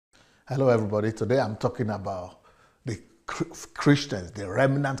Hello, everybody. Today I'm talking about the Christians, the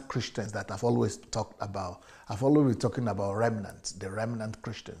remnant Christians that I've always talked about. I've always been talking about remnants, the remnant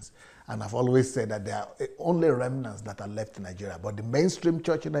Christians. And I've always said that there are only remnants that are left in Nigeria. But the mainstream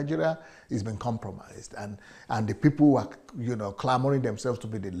church in Nigeria has been compromised. And the people who are, clamoring themselves to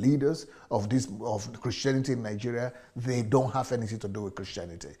be the leaders of Christianity in Nigeria, they don't have anything to do with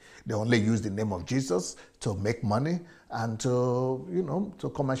Christianity. They only use the name of Jesus to make money and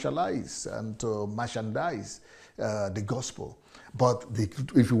to commercialize and to merchandise the gospel. But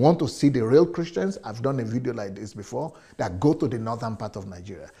if you want to see the real Christians, I've done a video like this before, that go to the northern part of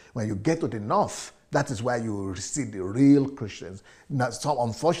Nigeria. When you get to the north, that is where you will see the real Christians. Now, so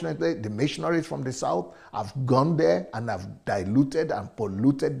unfortunately, the missionaries from the south have gone there and have diluted and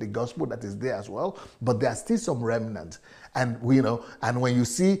polluted the gospel that is there as well. But there are still some remnants. And and when you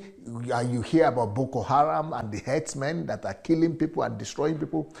see and you hear about Boko Haram and the herdsmen that are killing people and destroying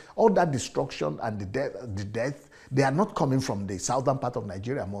people, all that destruction and the death, they are not coming from the southern part of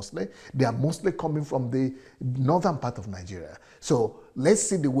Nigeria mostly. They are mostly coming from the northern part of Nigeria. So let's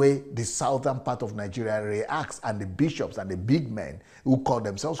see the way the southern part of Nigeria reacts, and the bishops and the big men who call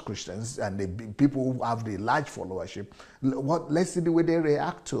themselves Christians and the people who have the large followership. Let's see the way they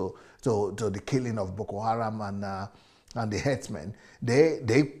react to the killing of Boko Haram and the herdsmen.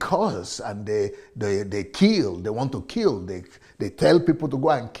 They curse and they kill. They want to kill. They tell people to go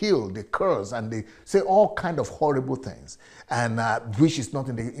and kill. They curse and they say all kind of horrible things, and which is not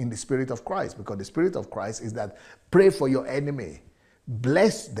in the spirit of Christ, because the spirit of Christ is that pray for your enemy,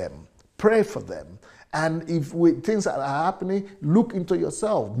 bless them, pray for them. And if things are happening, look into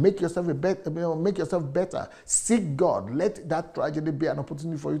yourself, make yourself better, seek God. Let that tragedy be an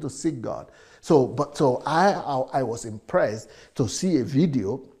opportunity for you to seek God. So I was impressed to see a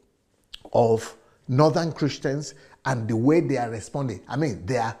video of northern Christians and the way they are responding. I mean,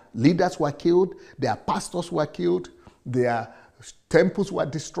 their leaders were killed, their pastors were killed, their temples were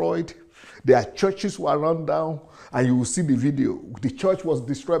destroyed, their churches were run down, and you will see the video. The church was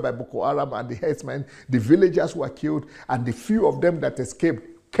destroyed by Boko Haram and the herdsmen. The villagers were killed, and the few of them that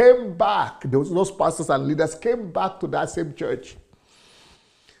escaped came back. Those pastors and leaders came back to that same church.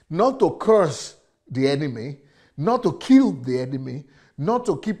 Not to curse the enemy, not to kill the enemy, not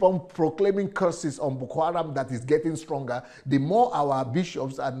to keep on proclaiming curses on Boko Haram that is getting stronger. The more our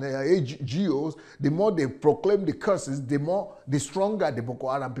bishops and AGOs, the more they proclaim the curses, the stronger the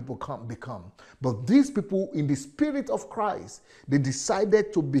Boko Haram people become. But these people, in the spirit of Christ, they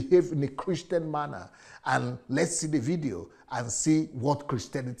decided to behave in a Christian manner. And let's see the video and see what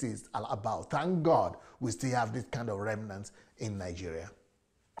Christianity is all about. Thank God we still have this kind of remnants in Nigeria.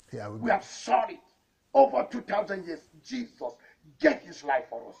 Here we go. We have sought it over 2,000 years. Jesus gave his life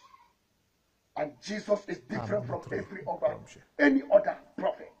for us. And Jesus is different from any other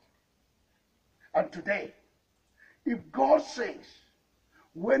prophet. And today, if God says,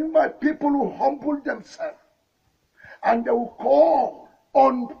 when my people will humble themselves and they will call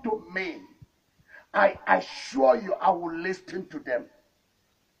unto me, I assure you I will listen to them.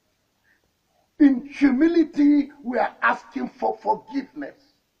 In humility, we are asking for forgiveness.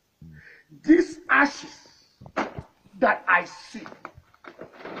 These ashes that I see,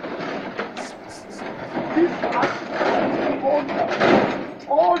 these ashes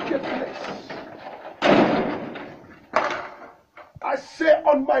all the place. I say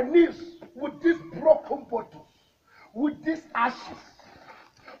on my knees with these broken bottles, with these ashes,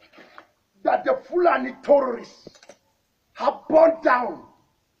 that the Fulani terrorists have burned down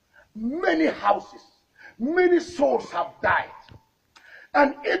many houses, many souls have died.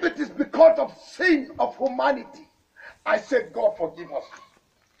 And if it is because of sin of humanity, I said, God forgive us.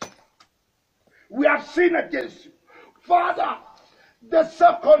 We have sinned against you. Father, the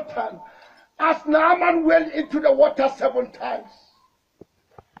second time, as Naaman went into the water 7 times,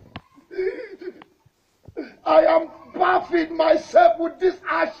 I am bathing myself with these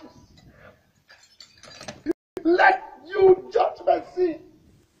ashes. Let you judgment see.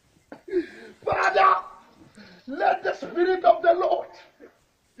 Father, let the Spirit of the Lord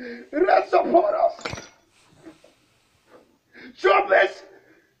rest upon us. Show mercy.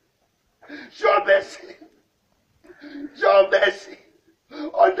 Show mercy. Show mercy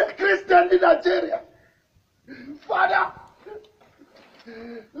on the Christian in Nigeria. Father,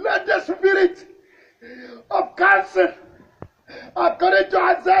 let the spirit of cancer, according to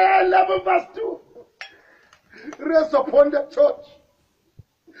Isaiah 11 verse 2, rest upon the church.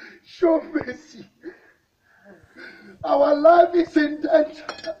 Show mercy. Our life is in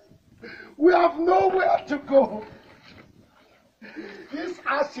danger. We have nowhere to go. These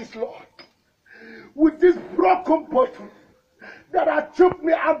ashes, Lord, with this broken bottle that have choked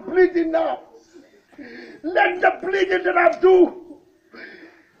me are bleeding now. Let the bleeding that I do,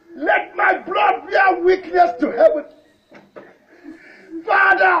 let my blood bear witness to heaven.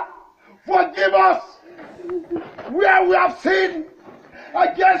 Father, forgive us where we have sinned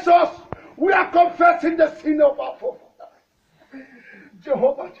against us. We are confessing the sin of our forefathers.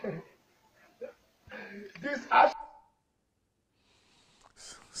 Jehovah, this ash.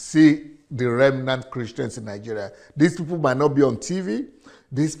 See the remnant Christians in Nigeria. These people might not be on TV.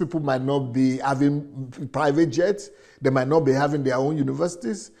 These people might not be having private jets. They might not be having their own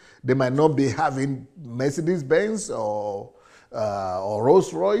universities. They might not be having Mercedes-Benz or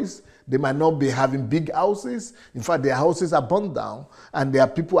Rolls Royce. They might not be having big houses. In fact, their houses are burned down and their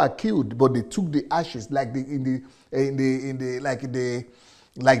people are killed. But they took the ashes, like the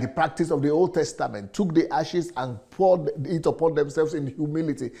practice of the Old Testament, took the ashes and poured it upon themselves in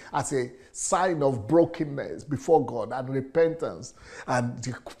humility as a sign of brokenness before God and repentance. And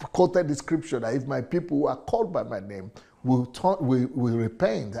they quoted the scripture that if my people who are called by my name will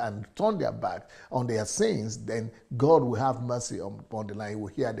repent and turn their back on their sins, then God will have mercy upon the land. He will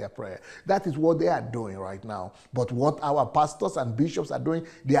hear their prayer. That is what they are doing right now. But what our pastors and bishops are doing,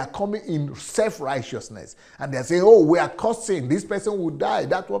 they are coming in self-righteousness. And they are saying, oh, we are cursing. This person will die.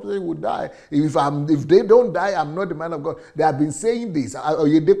 That person will die. If they don't die, I'm not the man of God. They have been saying this.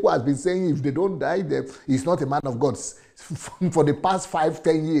 Oyedepo has been saying if they don't die, he's not a man of God for the past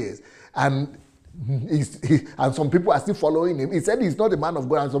 5-10 years. And and some people are still following him. He said he's not a man of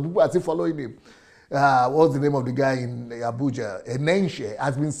God, and some people are still following him. What's the name of the guy in Abuja? Enenche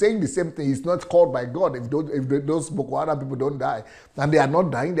has been saying the same thing. He's not called by God if those Boko Haram people don't die. And they are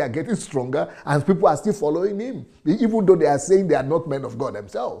not dying, they are getting stronger, and people are still following him, even though they are saying they are not men of God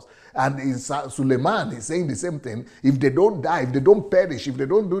themselves. And Suleiman is saying the same thing. If they don't die, if they don't perish, if they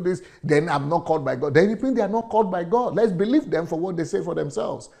don't do this, then I'm not called by God. Then it means they are not called by God. Let's believe them for what they say for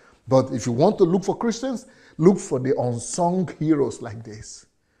themselves. But if you want to look for Christians, look for the unsung heroes like this.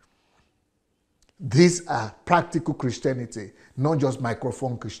 These are practical Christianity, not just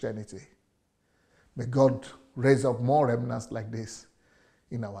microphone Christianity. May God raise up more remnants like this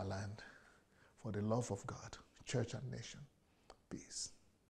in our land for the love of God, church and nation. Peace.